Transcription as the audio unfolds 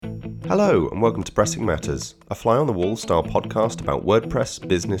Hello and welcome to Pressing Matters, a fly-on-the-wall style podcast about WordPress,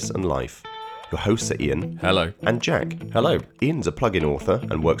 business and life. Your hosts are Ian. Hello. And Jack. Hello. Ian's a plugin author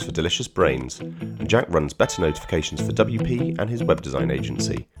and works for Delicious Brains, and Jack runs better notifications for WP and his web design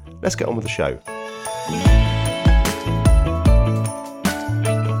agency. Let's get on with the show.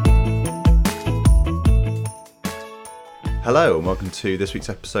 Hello and welcome to this week's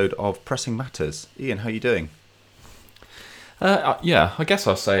episode of Pressing Matters. Ian, how are you doing? Yeah, I guess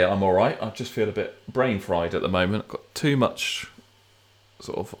I'll say I'm all right. I just feel a bit brain fried at the moment. I've got too much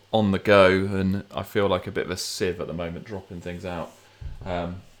sort of on the go, and I feel like a bit of a sieve at the moment, dropping things out.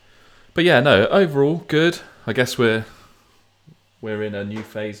 But yeah, no, overall good. I guess we're in a new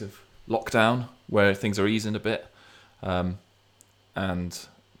phase of lockdown where things are easing a bit, and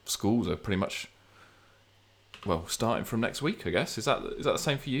schools are pretty much starting from next week. I guess is that the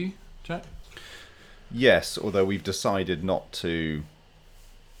same for you, Jack? Yes, although we've decided not to.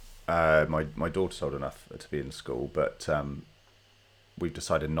 My daughter's old enough to be in school, but we've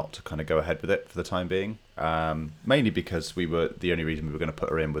decided not to kind of go ahead with it for the time being. Mainly because the only reason we were going to put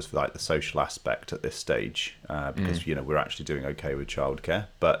her in was for like the social aspect at this stage, because we're actually doing okay with childcare,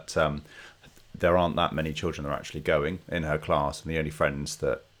 but there aren't that many children that are actually going in her class, and the only friends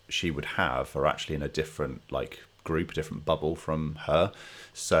that she would have are actually in a different group, a different bubble from her.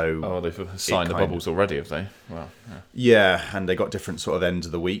 So they've signed the bubbles already, have they? Well, yeah, and they got different sort of ends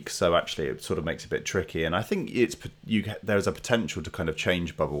of the week, so actually it sort of makes it a bit tricky. And I think there's a potential to kind of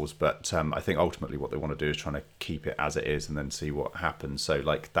change bubbles, but I think ultimately what they want to do is trying to keep it as it is and then see what happens. So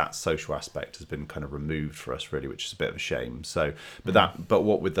that social aspect has been kind of removed for us really, which is a bit of a shame. So, but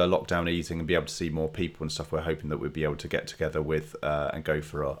what with the lockdown easing and be able to see more people and stuff, we're hoping that we'll be able to get together with and go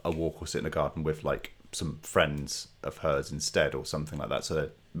for a walk or sit in a garden with some friends of hers instead or something like that, so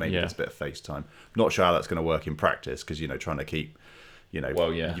that maybe there's a bit of FaceTime. Not sure how that's going to work in practice, because trying to keep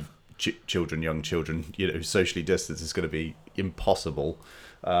young children socially distanced is going to be impossible,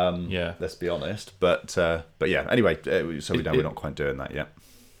 let's be honest, but yeah, anyway, so we're not quite doing that yet.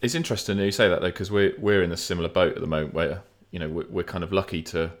 It's interesting that you say that though, because we're in a similar boat at the moment where we're kind of lucky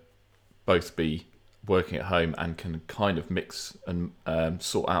to both be working at home and can kind of mix and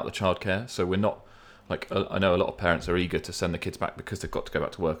sort out the childcare, so we're not I know a lot of parents are eager to send the kids back because they've got to go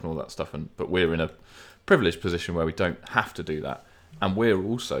back to work and all that stuff, but we're in a privileged position where we don't have to do that, and we're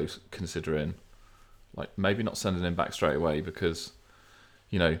also considering maybe not sending them back straight away because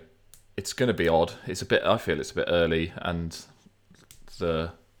it's going to be odd. I feel it's a bit early, and it's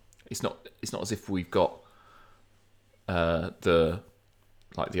not as if we've got the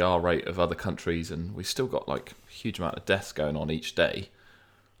R rate of other countries, and we've still got a huge amount of deaths going on each day.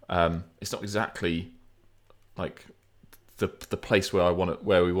 It's not exactly the place where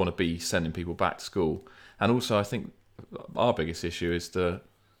we want to be sending people back to school. And also, I think our biggest issue is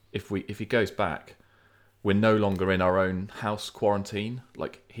if he goes back, we're no longer in our own house quarantine.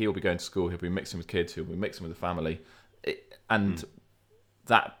 He'll be going to school, he'll be mixing with kids, he'll be mixing with the family, and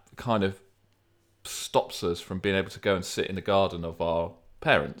that kind of stops us from being able to go and sit in the garden of our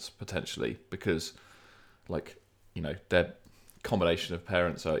parents potentially, because their combination of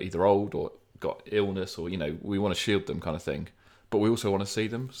parents are either old or got illness, or we want to shield them kind of thing, but we also want to see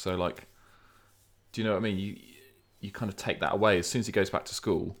them. So do you know what I mean? You kind of take that away. As soon as he goes back to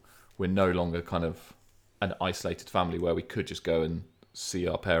school, we're no longer kind of an isolated family where we could just go and see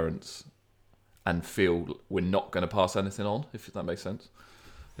our parents and feel we're not going to pass anything on, if that makes sense.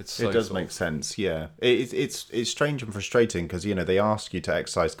 It does make sense, yeah. It's strange and frustrating because they ask you to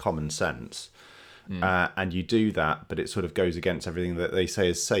exercise common sense, and you do that, but it sort of goes against everything that they say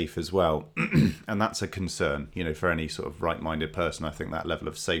is safe as well. And that's a concern, for any sort of right-minded person. I think that level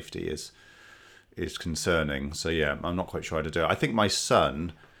of safety is concerning. So yeah, I'm not quite sure how to do it. I think my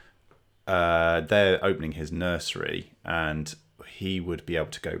son, they're opening his nursery, and he would be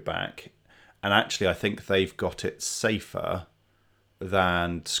able to go back. And actually, I think they've got it safer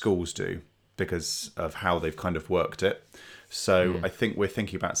than schools do because of how they've kind of worked it. So I think we're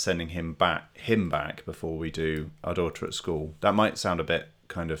thinking about sending him back before we do our daughter at school. That might sound a bit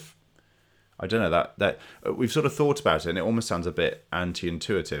kind of, I don't know, that we've sort of thought about it, and it almost sounds a bit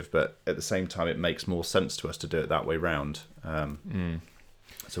anti-intuitive, but at the same time it makes more sense to us to do it that way round.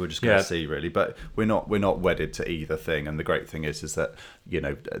 So we're just going to see, really. But we're not wedded to either thing. And the great thing is that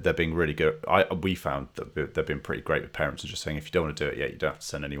they're being really good. We found that they've been pretty great with parents, and just saying if you don't want to do it yet, you don't have to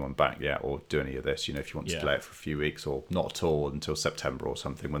send anyone back yet or do any of this. If you want to delay it for a few weeks or not at all until September or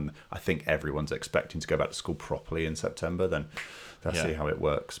something, when I think everyone's expecting to go back to school properly in September, then let's see how it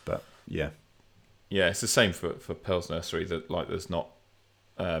works. But yeah, it's the same for Pearl's nursery. That there's not,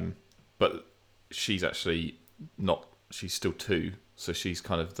 but she's actually not. She's still 2. So she's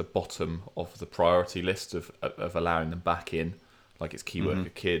kind of the bottom of the priority list of allowing them back in. Like it's key worker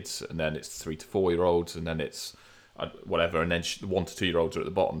kids, and then it's 3 to 4 year olds, and then it's whatever, and then 1 to 2 year olds are at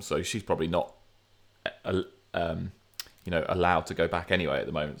the bottom. So she's probably not, allowed to go back anyway at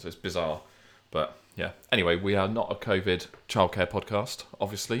the moment. So it's bizarre, but yeah. Anyway, we are not a COVID childcare podcast.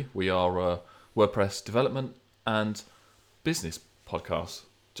 Obviously, we are a WordPress development and business podcast.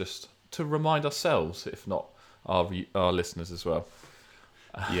 Just to remind ourselves, if not our listeners as well.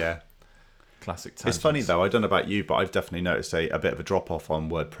 Yeah. Classic tangents. It's funny though, I don't know about you, but I've definitely noticed a bit of a drop off on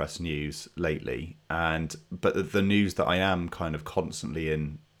WordPress news lately. But the news that I am kind of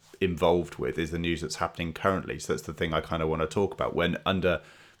constantly involved with is the news that's happening currently. So that's the thing I kind of want to talk about. When under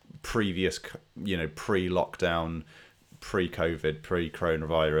previous, pre-lockdown, pre-COVID,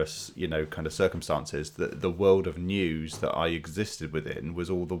 pre-coronavirus, kind of circumstances, the world of news that I existed within was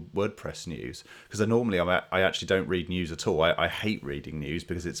all the WordPress news. Because I actually don't read news at all. I hate reading news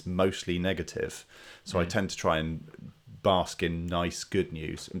because it's mostly negative. So I tend to try and bask in nice, good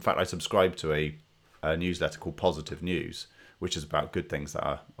news. In fact, I subscribe to a newsletter called Positive News, which is about good things that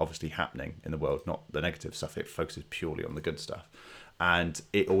are obviously happening in the world, not the negative stuff. It focuses purely on the good stuff. And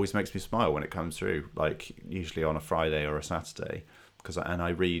it always makes me smile when it comes through, like usually on a Friday or a Saturday, and I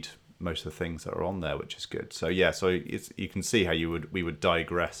read most of the things that are on there, which is good. So yeah, you can see how we would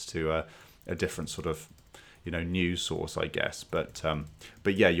digress to a different sort of news source, I guess. But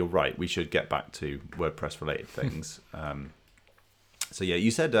yeah, you're right. We should get back to WordPress related things. So yeah, you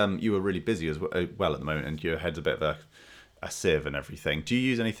said you were really busy as well at the moment, and your head's a bit of a sieve and everything. Do you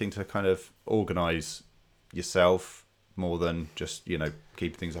use anything to kind of organise yourself more than just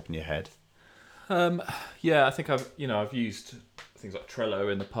keep things up in your head? Yeah, I think I've used things like Trello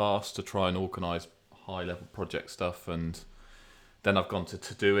in the past to try and organise high level project stuff, and then I've gone to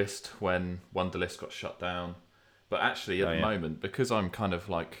Todoist when Wunderlist got shut down. But actually at the moment, because I'm kind of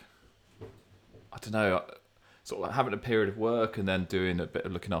like, I don't know, sort of like having a period of work and then doing a bit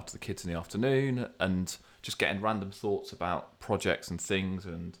of looking after the kids in the afternoon and just getting random thoughts about projects and things,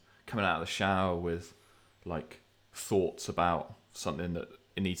 and coming out of the shower with like thoughts about something that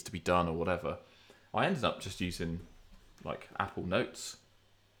it needs to be done or whatever, I ended up just using like Apple Notes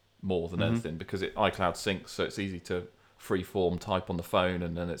more than anything, because iCloud syncs, so it's easy to freeform type on the phone,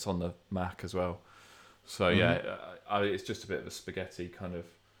 and then it's on the Mac as well. So yeah, it's just a bit of a spaghetti kind of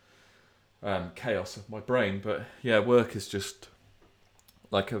chaos of my brain. But yeah, work is just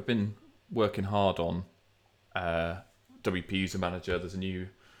like, I've been working hard on WP User Manager. There's a new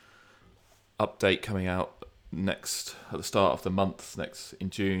update coming out at the start of the month, next in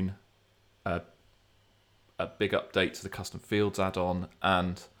June, a big update to the custom fields add-on,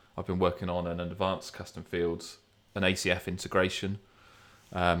 and I've been working on an advanced custom fields, an ACF integration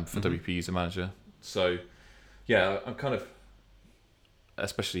for WP User Manager. So yeah, I'm kind of,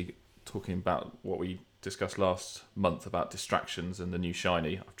 especially talking about what we discussed last month about distractions and the new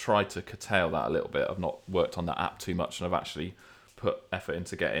Shiny, I've tried to curtail that a little bit. I've not worked on that app too much, and I've actually put effort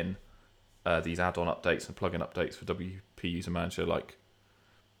into getting these add-on updates and plugin updates for WP User Manager like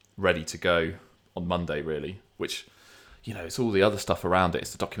ready to go on Monday, really. Which, it's all the other stuff around it.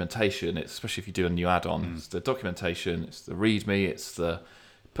 It's the documentation. It's, especially if you do a new add-on, it's the documentation, it's the README, it's the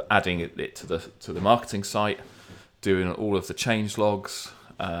adding it to the marketing site, doing all of the change logs.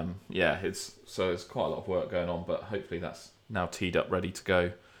 It's quite a lot of work going on, but hopefully that's now teed up, ready to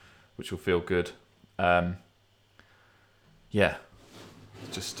go, which will feel good.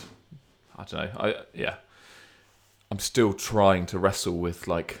 Just, I don't know. I'm still trying to wrestle with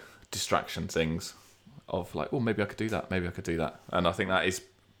like distraction things of like, oh, maybe I could do that. And I think that is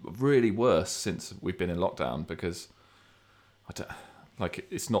really worse since we've been in lockdown, because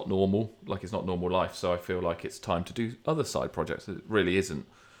it's not normal. Like, it's not normal life. So I feel like it's time to do other side projects. It really isn't.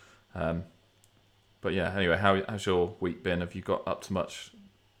 But yeah, anyway, how's your week been? Have you got up to much,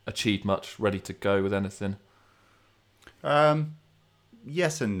 achieved much, ready to go with anything?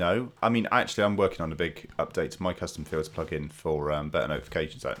 Yes and no. I mean, actually, I'm working on a big update to my custom fields plugin for better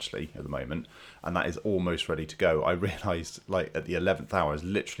notifications actually at the moment, and that is almost ready to go. I realised like at the 11th hour, I was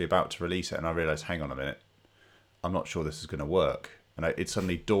literally about to release it, and I realised, hang on a minute, I'm not sure this is going to work. And it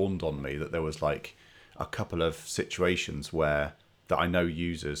suddenly dawned on me that there was like a couple of situations that I know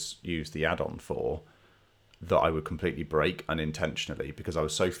users use the add-on for, that I would completely break unintentionally, because I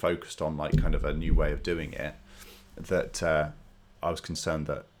was so focused on like kind of a new way of doing it that I was concerned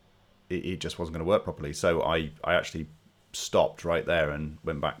that it just wasn't going to work properly. So I actually stopped right there and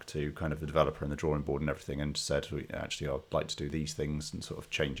went back to kind of the developer and the drawing board and everything and said, actually, I'd like to do these things and sort of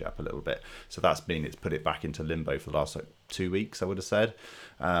change it up a little bit. So it's put it back into limbo for the last 2 weeks, I would have said.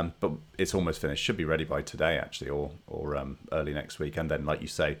 But it's almost finished. Should be ready by today, actually, or early next week. And then, like you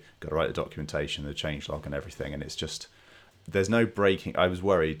say, got to write the documentation, the changelog and everything. And it's just, there's no breaking. I was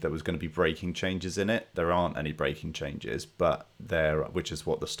worried there was going to be breaking changes in it. There aren't any breaking changes, but which is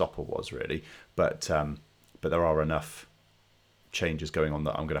what the stopper was really. But there are enough changes going on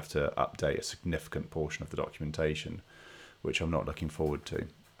that I'm going to have to update a significant portion of the documentation, which I'm not looking forward to.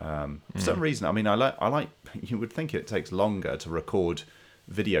 For some reason, I mean, I like. You would think it takes longer to record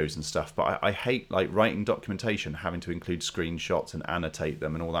videos and stuff, but I hate like writing documentation, having to include screenshots and annotate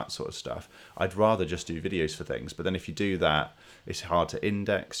them and all that sort of stuff. I'd rather just do videos for things. But then if you do that, it's hard to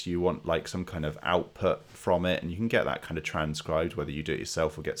index. You want like some kind of output from it, and you can get that kind of transcribed, whether you do it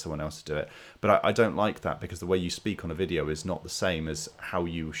yourself or get someone else to do it. But I don't like that, because the way you speak on a video is not the same as how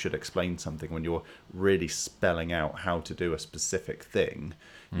you should explain something when you're really spelling out how to do a specific thing.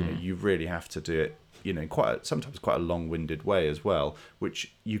 You know, you really have to do it, you know, sometimes quite a long-winded way as well,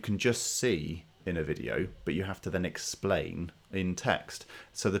 which you can just see in a video, but you have to then explain in text.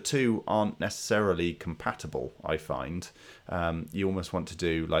 So the two aren't necessarily compatible, I find. You almost want to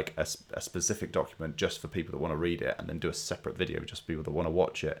do like a specific document just for people that want to read it, and then do a separate video just for people that want to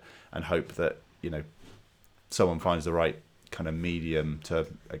watch it, and hope that, you know, someone finds the right kind of medium to,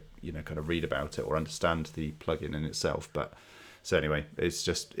 you know, kind of read about it or understand the plugin in itself. But so anyway, it's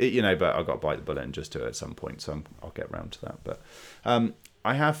just, you know, but I've got to bite the bullet and just do it at some point, so I'll get around to that. But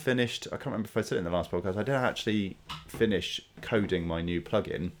I have finished, I can't remember if I said it in the last podcast, I did actually finish coding my new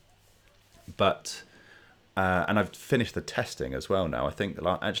plugin, but, and I've finished the testing as well now. I think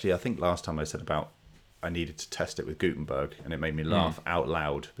last time I said about I needed to test it with Gutenberg, and it made me laugh out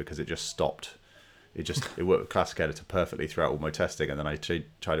loud because it just stopped. It worked with Classic Editor perfectly throughout all my testing, and then I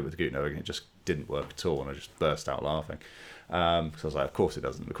tried it with Gutenberg and it just didn't work at all, and I just burst out laughing. Because I was like, of course it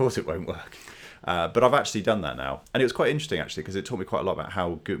doesn't, of course it won't work. But I've actually done that now, and it was quite interesting actually, because it taught me quite a lot about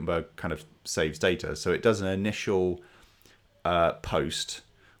how Gutenberg kind of saves data. So it does an initial post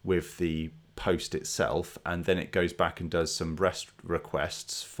with the post itself, and then it goes back and does some REST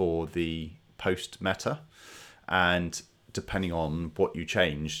requests for the post meta, and depending on what you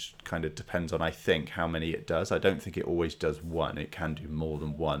changed, kind of depends on, I think, how many it does. I don't think it always does one. It can do more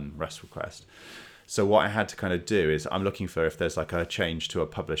than one REST request. So what I had to kind of do is I'm looking for if there's like a change to a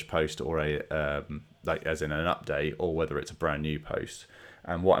published post, or a like as in an update, or whether it's a brand new post.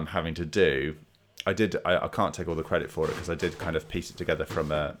 And what I'm having to do, I can't take all the credit for it, because I did kind of piece it together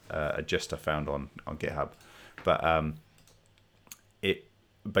from a gist I found on GitHub. But it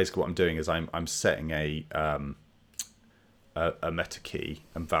basically, what I'm doing is I'm setting a meta key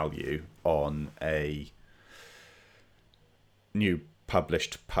and value on a new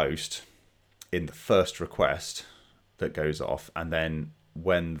published post in the first request that goes off, and then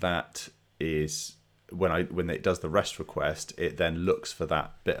when it does the REST request, it then looks for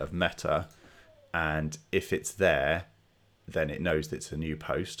that bit of meta, and if it's there, then it knows that it's a new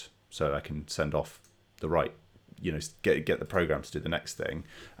post, so I can send off the right, you know, get the program to do the next thing.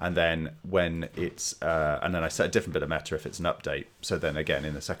 And then when it's and then I set a different bit of meta if it's an update. So then again,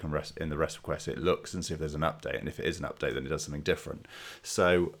 in the second REST request, it looks and see if there's an update, and if it is an update, then it does something different.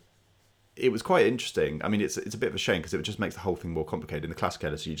 So it was quite interesting. I mean, it's a bit of a shame, because it just makes the whole thing more complicated. In the Classic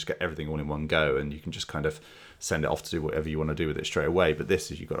Editor, you just get everything all in one go, and you can just kind of send it off to do whatever you want to do with it straight away. But this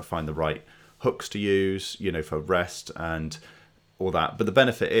is, you've got to find the right hooks to use, you know, for REST and all that. But the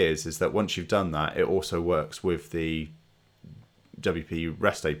benefit is that once you've done that, it also works with the WP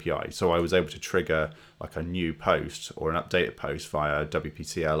REST API. So I was able to trigger like a new post or an updated post via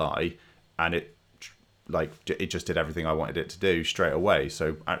WP CLI, and it just did everything I wanted it to do straight away.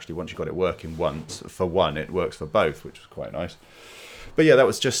 So actually, once you got it working once for one, it works for both, which was quite nice. But yeah,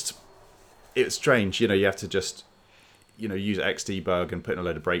 it's strange. You know, you have to just, you know, use Xdebug and put in a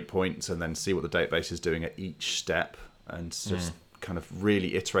load of breakpoints, and then see what the database is doing at each step, and just kind of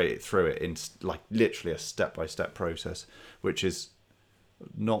really iterate it through it in like literally a step-by-step process, which is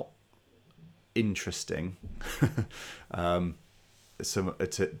not interesting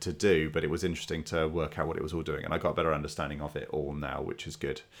to do, but it was interesting to work out what it was all doing, and I got a better understanding of it all now, which is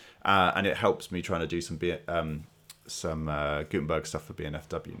good. And it helps me trying to do some Gutenberg stuff for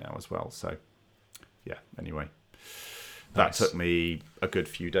BNFW now as well. So yeah, anyway, that took me a good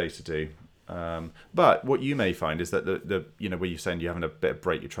few days to do. But what you may find is that the you know, where you're saying you're having a bit of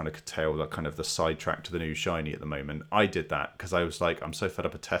break, you're trying to curtail that kind of the sidetrack to the new shiny at the moment. I did that because I was like, I'm so fed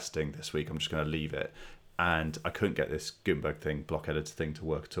up of testing this week, I'm just going to leave it. And I couldn't get this Gutenberg thing, block editor thing to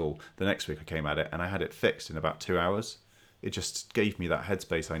work at all. The next week I came at it and I had it fixed in about 2 hours. it just gave me that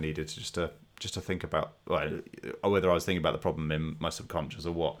headspace I needed to just to think about, well, whether I was thinking about the problem in my subconscious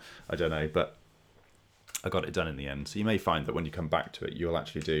or what, I don't know, but I got it done in the end. So you may find that when you come back to it, you'll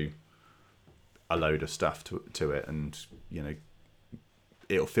actually do a load of stuff to it, and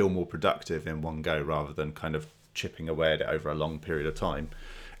it'll feel more productive in one go rather than kind of chipping away at it over a long period of time,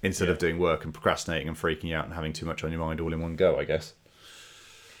 instead of doing work and procrastinating and freaking out and having too much on your mind all in one go, I guess.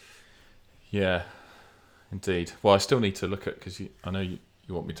 Yeah, indeed. Well, I still need to look at, because I know you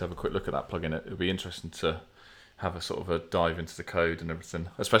want me to have a quick look at that plugin. It would be interesting to have a sort of a dive into the code and everything,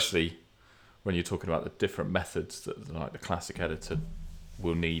 especially when you're talking about the different methods that like the classic editor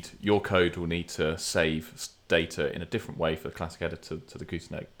will need. Your code will need to save data in a different way for the classic editor to the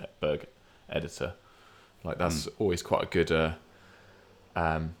Gutenberg editor. Like that's always quite a good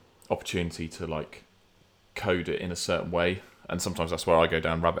opportunity to like code it in a certain way. And sometimes that's where I go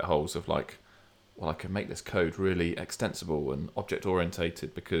down rabbit holes of like, well, I can make this code really extensible and object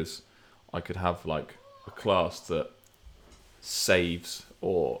orientated, because I could have like a class that saves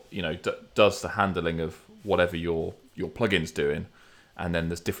or does the handling of whatever your plugin's doing, and then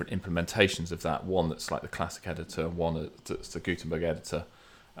there's different implementations of that. One that's like the classic editor, one that's the Gutenberg editor,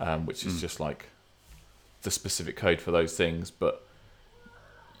 which is just like the specific code for those things, but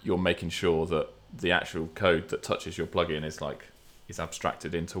you're making sure that the actual code that touches your plugin is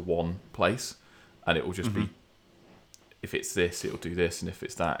abstracted into one place, and it will just be, if it's this, it'll do this, and if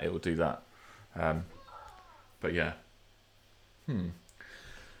it's that, it will do that. But yeah.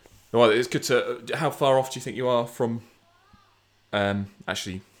 Well, it's good to. How far off do you think you are from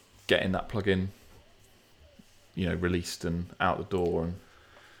actually getting that plugin, released and out the door? And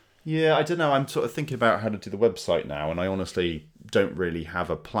yeah, I don't know. I'm sort of thinking about how to do the website now, and I honestly don't really have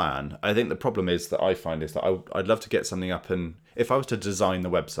a plan. I think the problem is that I find is that I'd love to get something up, and if I was to design the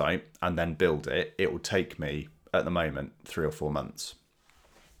website and then build it, it will take me, at the moment, 3 or 4 months.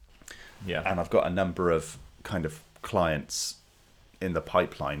 Yeah. And I've got a number of kind of clients in the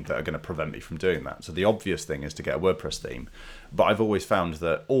pipeline that are going to prevent me from doing that. So the obvious thing is to get a WordPress theme. But I've always found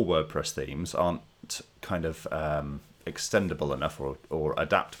that all WordPress themes aren't kind of extendable enough or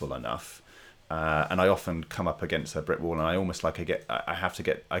adaptable enough. And I often come up against a brick wall, and I almost like I get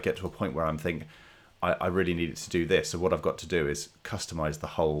to a point where I'm thinking, I really need it to do this. So what I've got to do is customize the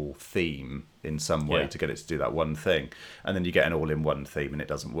whole theme in some way to get it to do that one thing. And then you get an all-in-one theme and it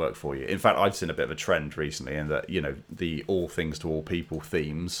doesn't work for you. In fact, I've seen a bit of a trend recently in that, the all things to all people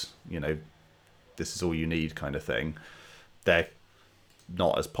themes, this is all you need kind of thing. They're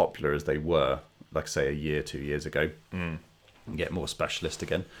not as popular as they were, like say a year, 2 years ago. And get more specialist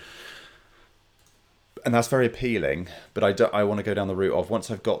again. And that's very appealing, but I want to go down the route of, once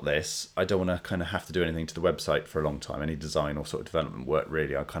I've got this, I don't want to kind of have to do anything to the website for a long time, any design or sort of development work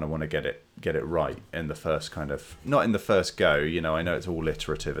really. I kind of want to get it right in the first kind of, not in the first go, I know it's all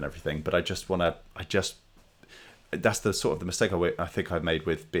iterative and everything, but that's the sort of the mistake I think I've made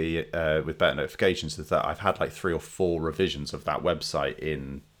with Better Notifications, is that I've had like 3 or 4 revisions of that website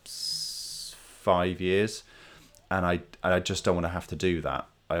in 5 years, and I just don't want to have to do that.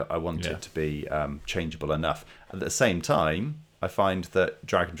 I want it to be changeable enough. At the same time, I find that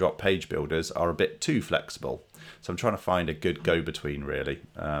drag and drop page builders are a bit too flexible. So I'm trying to find a good go-between, really.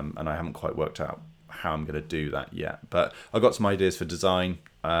 And I haven't quite worked out how I'm going to do that yet. But I've got some ideas for design.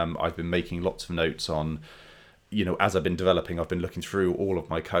 I've been making lots of notes on, as I've been developing, I've been looking through all of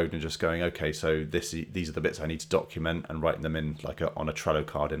my code and just going, okay, so these are the bits I need to document, and writing them in on a Trello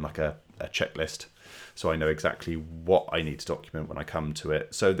card in like a checklist. So I know exactly what I need to document when I come to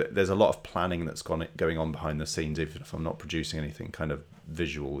it. So there's a lot of planning that's going on behind the scenes, even if I'm not producing anything kind of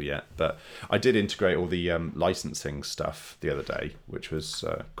visual yet. But I did integrate all the licensing stuff the other day, which was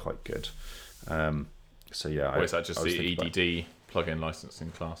quite good. So yeah. Or is that just the EDD plugin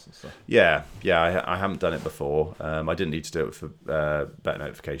licensing class and stuff? Yeah. I haven't done it before. I didn't need to do it for Better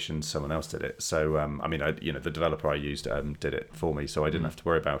Notifications. Someone else did it. So the developer I used did it for me, so I didn't have to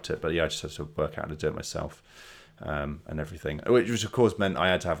worry about it. But yeah, I just had to work out how to do it myself and everything. Which of course meant I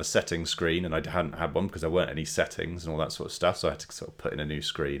had to have a settings screen, and I hadn't had one because there weren't any settings and all that sort of stuff. So I had to sort of put in a new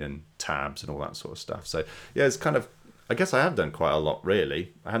screen and tabs and all that sort of stuff. So yeah, it's kind of, I guess I have done quite a lot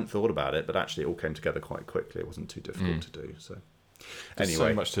really. I hadn't thought about it, but actually it all came together quite quickly. It wasn't too difficult to do. So. There's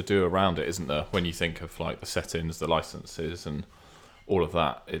so much to do around it, isn't there? When you think of like the settings, the licenses, and all of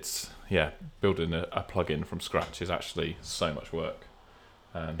that, it's building a plugin from scratch is actually so much work.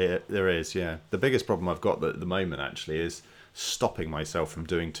 There is, yeah. The biggest problem I've got at the moment actually is stopping myself from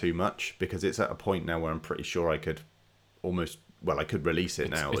doing too much, because it's at a point now where I'm pretty sure I could release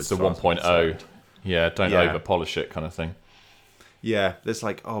it now. It's the 1.0. Yeah, don't over polish it kind of thing. Yeah, there's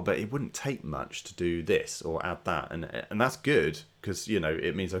like, oh, but it wouldn't take much to do this or add that, and that's good because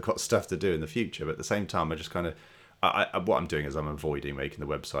it means I've got stuff to do in the future. But at the same time, I just kind of, what I'm doing is I'm avoiding making the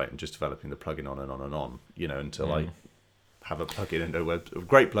website and just developing the plugin on and on and on, until I have a plugin and a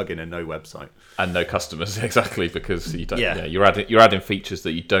great plugin and no website and no customers exactly, because you don't. Yeah. Yeah, you're adding features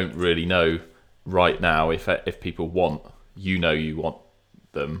that you don't really know right now if people want. You want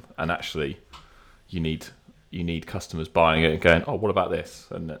them, and actually you need customers buying it and going, oh, what about this?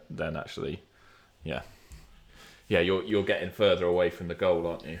 And then actually, yeah, you're getting further away from the goal,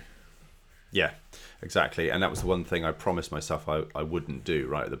 aren't you? Yeah, exactly. And that was the one thing I promised myself I wouldn't do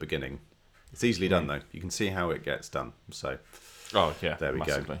right at the beginning. It's easily done though. You can see how it gets done. So, oh yeah, there we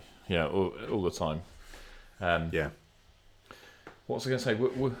massively. go. Yeah, all the time. Yeah. What was I going to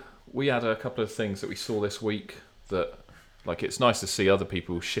say? We had a couple of things that we saw this week that, like, it's nice to see other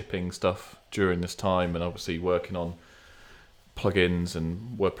people shipping stuff during this time, and obviously working on plugins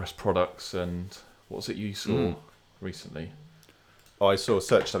and WordPress products. And what was it you saw recently? Oh, I saw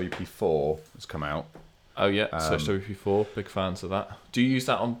Search WP4 has come out. Oh yeah, Search WP4. Big fans of that. Do you use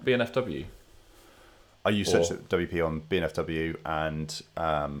that on BNFW? I use Search WP on BNFW and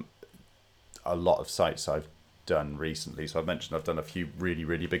a lot of sites I've done recently. So I've mentioned I've done a few really,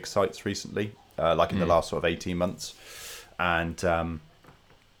 really big sites recently, like in the last sort of 18 months. And I'm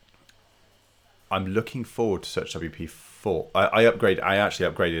looking forward to Search WP4. I actually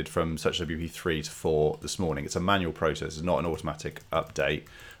upgraded from Search WP3 to 4 this morning. It's a manual process. It's not an automatic update.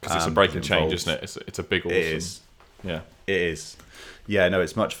 Because it's a breaking change, isn't it? It's a big awesome. It is. Yeah. It is. Yeah, no,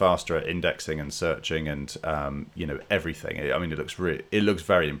 it's much faster at indexing and searching and everything. I mean, it looks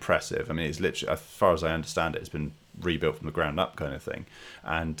very impressive. I mean, it's literally, as far as I understand it, it's been rebuilt from the ground up kind of thing.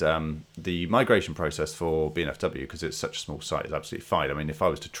 And the migration process for BNFW, because it's such a small site, is absolutely fine. I mean, if I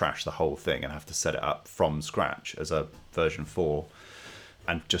was to trash the whole thing and have to set it up from scratch as a version 4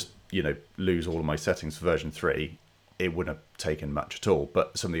 and just, lose all of my settings for version 3, it wouldn't have taken much at all.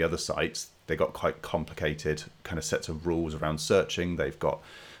 But some of the other sites, they got quite complicated kind of sets of rules around searching. They've got,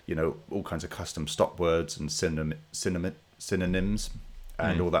 all kinds of custom stop words and synonyms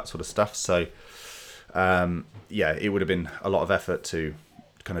and all that sort of stuff. So, it would have been a lot of effort to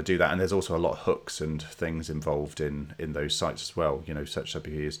kind of do that. And there's also a lot of hooks and things involved in those sites as well. Search WP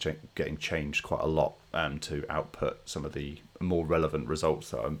is getting changed quite a lot to output some of the more relevant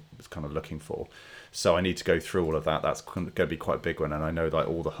results that I was kind of looking for. So I need to go through all of that. That's going to be quite a big one, and I know that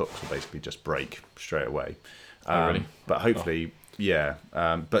all the hooks will basically just break straight away. Really? But hopefully, yeah.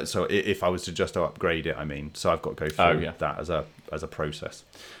 But so if I was to just upgrade it, so I've got to go through that as a process.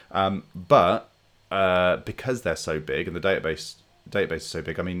 But because they're so big and the database is so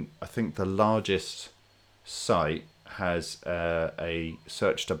big, I think the largest site has a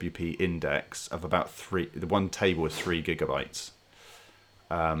Search WP index of about 3. The one table is 3 gigabytes,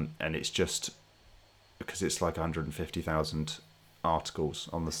 and it's just because it's like 150,000 articles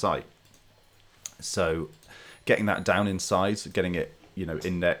on the site. So getting that down in size, getting it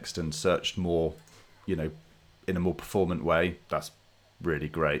indexed and searched more, in a more performant way, that's really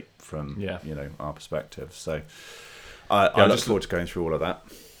great from our perspective. So I look forward to going through all of that.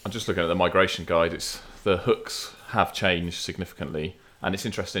 I'm just looking at the migration guide. The hooks have changed significantly, and it's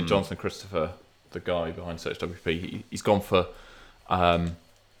interesting. Jonathan Christopher, the guy behind Search WP, he's gone for a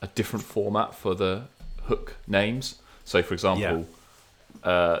different format for the hook names. So, for example,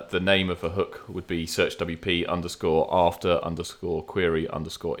 the name of a hook would be Search WP _after _query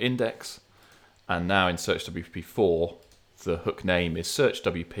 _index, and now in Search WP4, the hook name is Search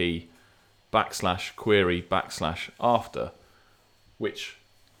WP /query /after, which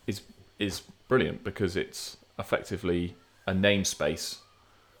is brilliant because it's effectively a namespace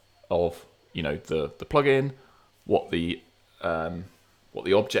of the plugin, what the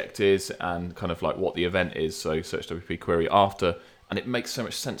object is, and kind of like what the event is. So Search WP query after, and it makes so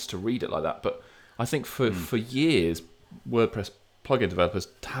much sense to read it like that. But I think for years, WordPress plugin developers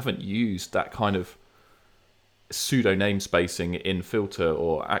haven't used that kind of pseudo namespacing in filter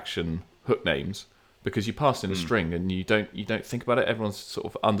or action hook names, because you pass in a string and you don't think about it. Everyone's sort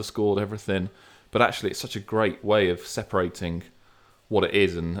of underscored everything, but actually it's such a great way of separating what it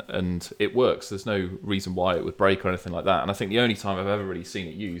is, and it works. There's no reason why it would break or anything like that. And I think the only time I've ever really seen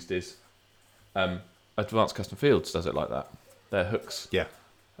it used is Advanced Custom Fields does it like that. Their hooks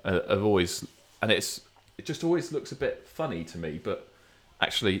have always, and it just always looks a bit funny to me, but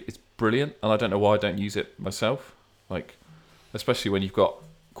actually it's brilliant, and I don't know why I don't use it myself. Like, especially when you've got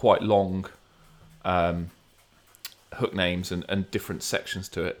quite long hook names and different sections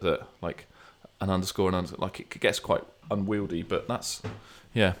to it, that like an underscore and like it gets quite unwieldy, but that's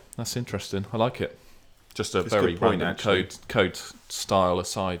interesting. I like it. Just a very random code style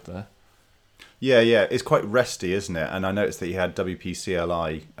aside there. Yeah, it's quite resty, isn't it? And I noticed that you had WP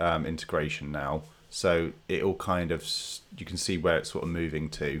CLI integration now, so it all kind of, you can see where it's sort of moving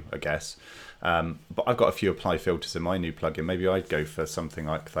to, I guess. But I've got a few apply filters in my new plugin. Maybe I'd go for something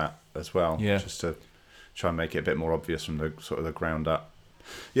like that as well, just to try and make it a bit more obvious from the sort of the ground up.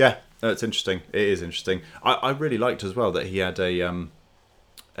 Yeah, it's interesting. It is interesting. I really liked as well that he had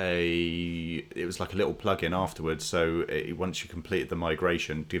it was like a little plugin afterwards. So once you completed the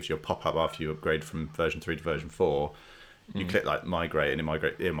migration, it gives you a pop up after you upgrade from version 3 to version 4. You click like migrate, and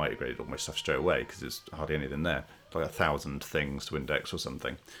it migrated all my stuff straight away because there's hardly anything there, like 1,000 things to index or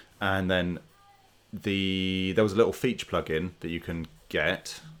something. And then there was a little feature plugin that you can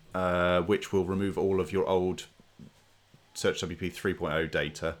get, which will remove all of your old SearchWP 3.0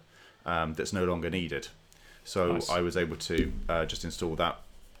 data that's no longer needed. So nice. I was able to just install that,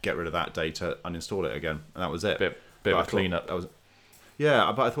 get rid of that data, uninstall it again, and that was it. Bit of a cleanup. But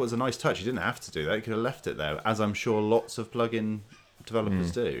I thought it was a nice touch. You didn't have to do that. You could have left it there, as I'm sure lots of plugin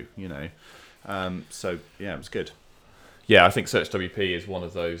developers do. So yeah, it was good. Yeah, I think SearchWP is one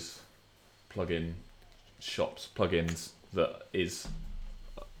of those plugins that is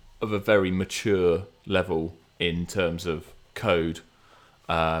of a very mature level in terms of code,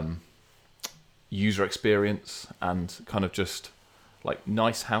 user experience, and kind of just like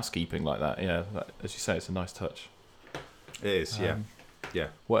nice housekeeping like that. Yeah, as you say, it's a nice touch. It is, yeah.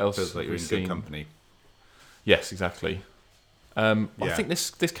 What else? Feels like you're in good company. Yes, exactly. I think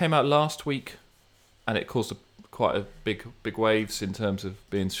this came out last week, and it caused quite a big waves in terms of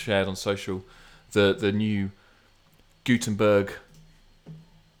being shared on social. The new Gutenberg,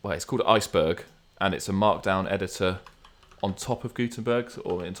 well, it's called Iceberg, and it's a Markdown editor on top of Gutenberg,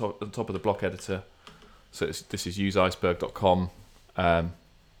 or on top of the block editor. So this is useiceberg.com,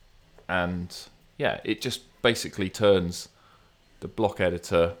 and yeah, it just basically turns the block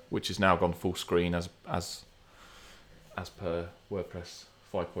editor, which has now gone full screen as per WordPress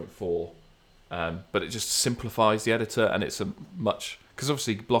 5.4, but it just simplifies the editor, and it's a much, because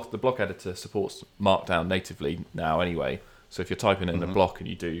obviously the block editor supports Markdown natively now anyway. So if you're typing in a block and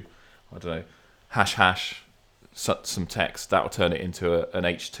you do, I don't know, hash some text, that will turn it into an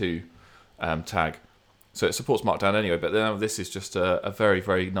H2 tag. So it supports Markdown anyway, but now this is just a very,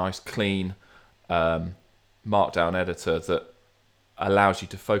 very nice, clean Markdown editor that allows you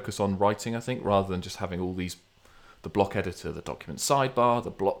to focus on writing, I think, rather than just having all these, the block editor, the document sidebar,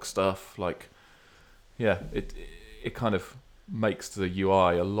 the block stuff. Like, yeah, it kind of makes the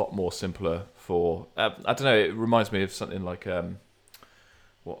UI a lot more simpler for, I don't know, it reminds me of something like,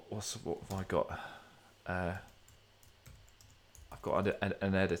 what have I got? I've got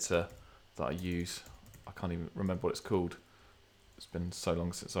an editor that I use. I can't even remember what it's called. It's been so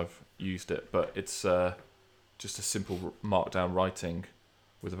long since I've used it, but it's just a simple Markdown writing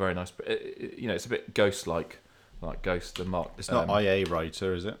with a very nice, it's a bit Ghost-like, like Ghost the Mark. It's not IA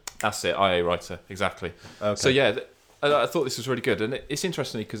Writer, is it? That's it, IA Writer, exactly. Okay. So yeah, I thought this was really good, and it's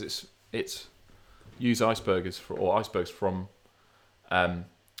interesting because it's use Iceberg's from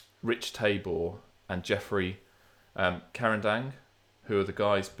Rich Tabor and Jeffrey Carandang, who are the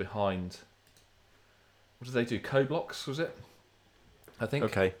guys behind. What did they do? CodeBlocks, was it? I think.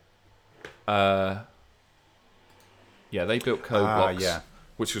 Okay. Yeah, they built CodeBlocks,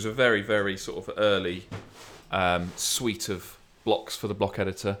 which was a very, very sort of early suite of blocks for the block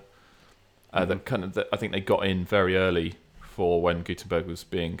editor. That I think they got in very early for when Gutenberg was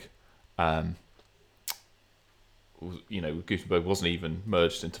being, Gutenberg wasn't even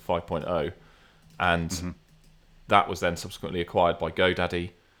merged into 5.0, and that was then subsequently acquired by GoDaddy,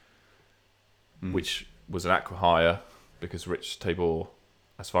 which was an acqui-hire because Rich Tabor,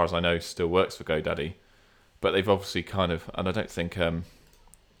 as far as I know, still works for GoDaddy. But they've obviously kind of, and I don't think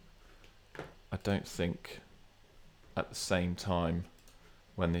at the same time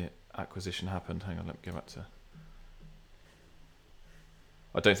when the acquisition happened. Hang on, let me go back to.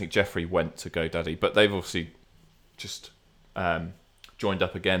 I don't think Jeffrey went to GoDaddy, but they've obviously just joined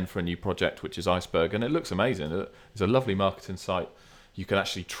up again for a new project, which is Iceberg, and it looks amazing. It's a lovely marketing site. You can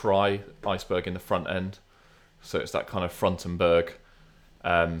actually try Iceberg in the front end, so it's that kind of Frontenberg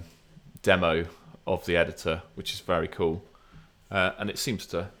demo of the editor, which is very cool, and it seems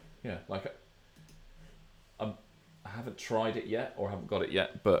to, I haven't tried it yet, or haven't got it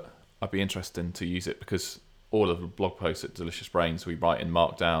yet, but I'd be interested to use it because all of the blog posts at Delicious Brains we write in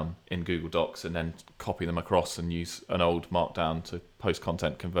Markdown in Google Docs and then copy them across and use an old Markdown to post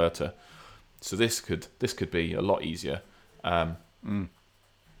content converter. So this could be a lot easier. But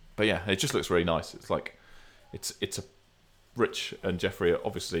yeah, it just looks really nice. It's like it's a Rich and Jeffrey are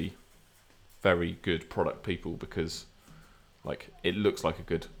obviously very good product people, because like it looks like a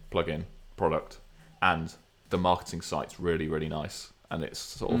good plugin product, and the marketing site's really, really nice, and it's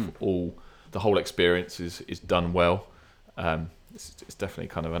sort of the whole experience is done well. It's definitely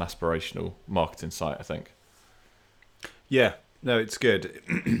kind of an aspirational marketing site, I think. Yeah, no, it's good.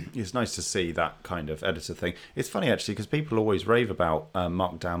 It's nice to see that kind of editor thing. It's funny actually, because people always rave about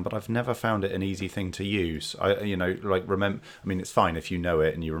Markdown, but I've never found it an easy thing to use. It's fine if you know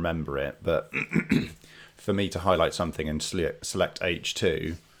it and you remember it, but for me to highlight something and select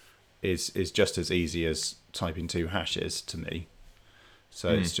H2 is just as easy as typing 2 hashes to me. So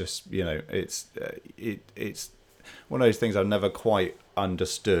it's just, it's one of those things I've never quite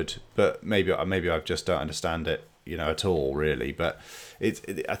understood, but maybe I just don't understand it, at all, really. But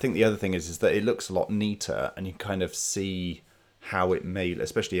I think the other thing is that it looks a lot neater, and you kind of see how it may,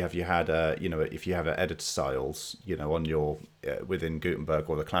 especially if you had if you have editor styles, on your within Gutenberg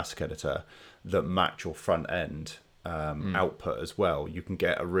or the Classic editor that match your front end output as well. You can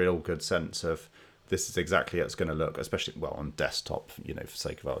get a real good sense of this is exactly how it's going to look, especially on desktop, for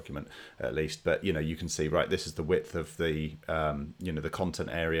sake of argument at least. But you can see, right, this is the width of the the content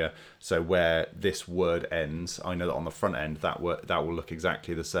area. So where this word ends, I know that on the front end that will look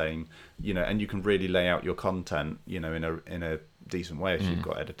exactly the same. And you can really lay out your content, in a decent way if you've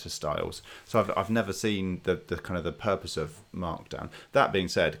got editor styles. So I've never seen the kind of the purpose of Markdown. That being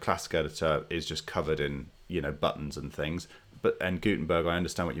said, Classic Editor is just covered in buttons and things. And Gutenberg, I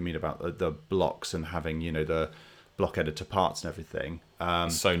understand what you mean about the blocks and having the block editor parts and everything.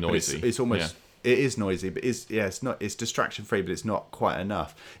 So noisy. It's almost it is noisy, but it's distraction free, but it's not quite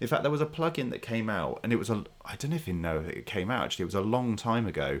enough. In fact, there was a plugin that came out, and it was I don't even know if it came out actually. It was a long time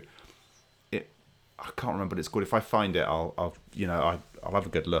ago. I can't remember what it's called. If I find it, I'll have a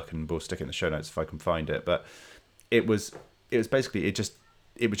good look, and we'll stick it in the show notes if I can find it. But it was basically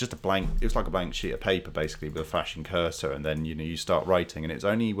it was just a blank. It was like a blank sheet of paper, basically, with a flashing cursor, and then you start writing, and it's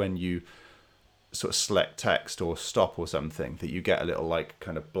only when you sort of select text or stop or something that you get a little like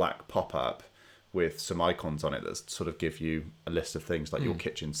kind of black pop up with some icons on it that sort of give you a list of things like your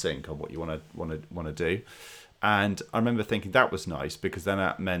kitchen sink or what you want to do. And I remember thinking that was nice, because then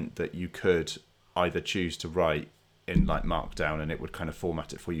that meant that you could either choose to write in like Markdown, and it would kind of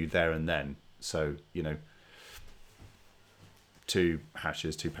format it for you there and then. So 2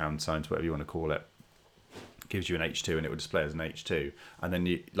 hashes, 2 pound signs, whatever you want to call it, gives you an H2, and it would display as an H2, and then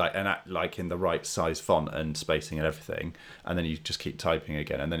you like in the right size font and spacing and everything, and then you just keep typing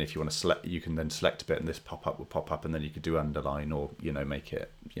again, and then if you want to select, you can then select a bit, and this pop-up will pop up, and then you could do underline or make it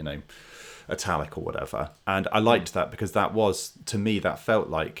italic or whatever. And I liked that, because that was, to me, that felt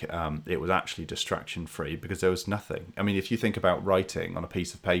like it was actually distraction free, because there was nothing. I mean, if you think about writing on a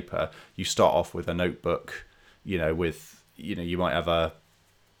piece of paper, you start off with a notebook, with you might have a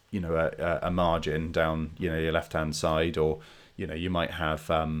margin down your left hand side, or you might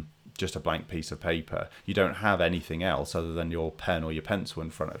have just a blank piece of paper. You don't have anything else other than your pen or your pencil in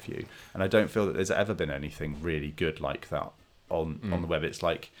front of you. And I don't feel that there's ever been anything really good like that on the web. It's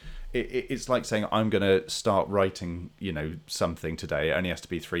like it's like saying, I'm going to start writing something today. It only has to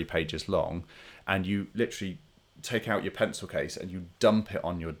be 3 pages long, and you literally take out your pencil case and you dump it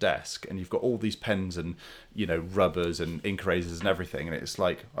on your desk, and you've got all these pens and rubbers and ink erasers and everything, and it's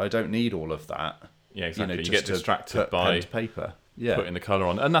like, I don't need all of that. Yeah, exactly. You get distracted by paper, putting the colour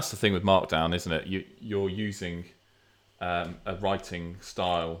on, and that's the thing with Markdown, isn't it? You're using a writing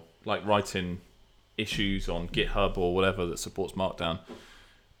style, like writing issues on GitHub or whatever that supports Markdown.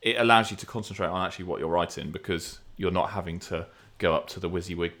 It allows you to concentrate on actually what you're writing, because you're not having to go up to the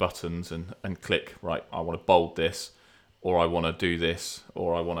WYSIWYG buttons and click, right, I want to bold this, or I want to do this,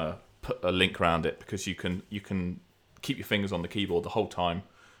 or I want to put a link around it, because you can keep your fingers on the keyboard the whole time.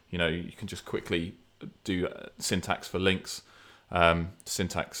 You can just quickly do syntax for links,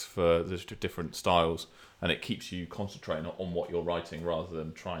 syntax for the different styles, and it keeps you concentrating on what you're writing rather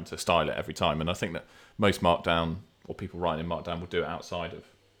than trying to style it every time. And I think that most Markdown, or people writing in Markdown, will do it outside of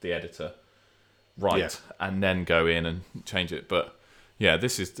the editor, and then go in and change it. But yeah,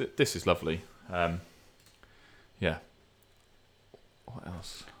 this is lovely. What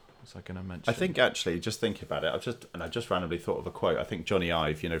else was I going to mention? I think actually, just thinking about it, I just randomly thought of a quote. I think Johnny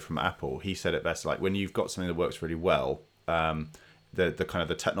Ive, from Apple, he said it best. Like, when you've got something that works really well, the kind of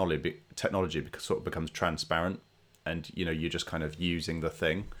the technology sort of becomes transparent, and you're just kind of using the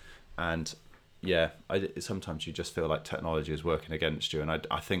thing. And yeah, sometimes you just feel like technology is working against you, and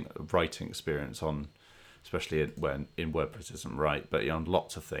I think writing experience especially when in WordPress isn't right, but on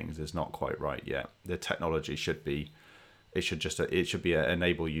lots of things is not quite right yet. The technology should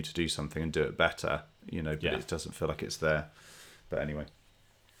enable you to do something and do it better, but it doesn't feel like it's there. But anyway.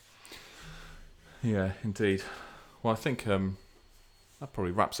 Yeah, indeed. Well, I think that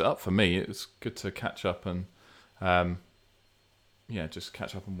probably wraps it up for me. It was good to catch up and just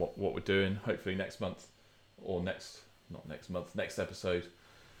catch up on what we're doing. Hopefully next month or next episode,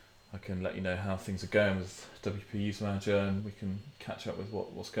 I can let you know how things are going with WP User Manager, and we can catch up with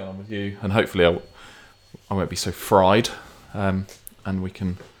what's going on with you. And hopefully I won't be so fried, and we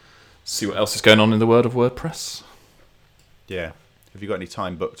can see what else is going on in the world of WordPress. Yeah. Have you got any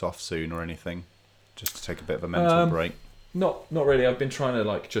time booked off soon or anything? Just to take a bit of a mental break? Not really. I've been trying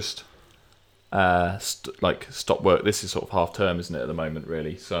to just stop work. This is sort of half term, isn't it, at the moment,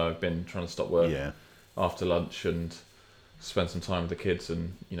 really? So I've been trying to stop work after lunch and spend some time with the kids,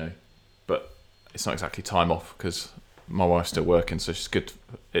 and but it's not exactly time off because my wife's still working, so she's good.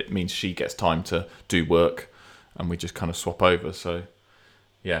 It means she gets time to do work, and we just kind of swap over. So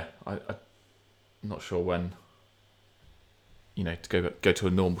yeah, I'm not sure when to go to a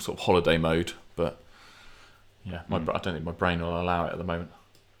normal sort of holiday mode, but yeah, I don't think my brain will allow it at the moment.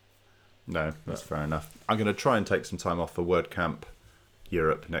 No, that's fair enough. I'm going to try and take some time off for WordCamp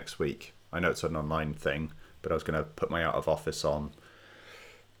Europe next week. I know it's an online thing, but I was going to put my out of office on,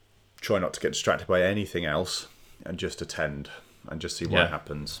 try not to get distracted by anything else, and just attend and just see what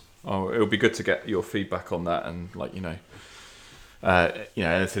happens. Oh, it'll be good to get your feedback on that, and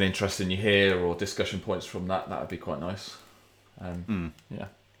anything interesting you hear or discussion points from that would be quite nice. Yeah,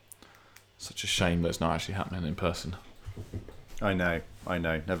 such a shame that it's not actually happening in person. I know.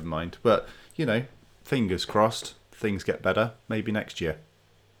 Never mind. But fingers crossed, things get better. Maybe next year.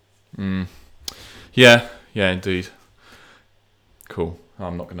 Yeah, indeed. Cool.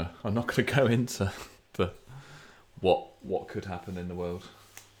 I'm not gonna go into the what could happen in the world.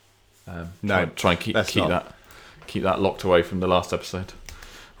 No, try and keep that locked away from the last episode.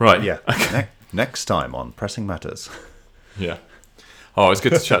 Right. Yeah. Okay. Next time on Pressing Matters. Yeah. Oh, it's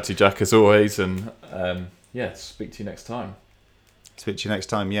good to chat to you, Jack, as always, and speak to you next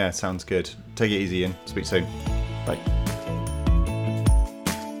time. Yeah, sounds good. Take it easy, Ian. Speak soon. Bye.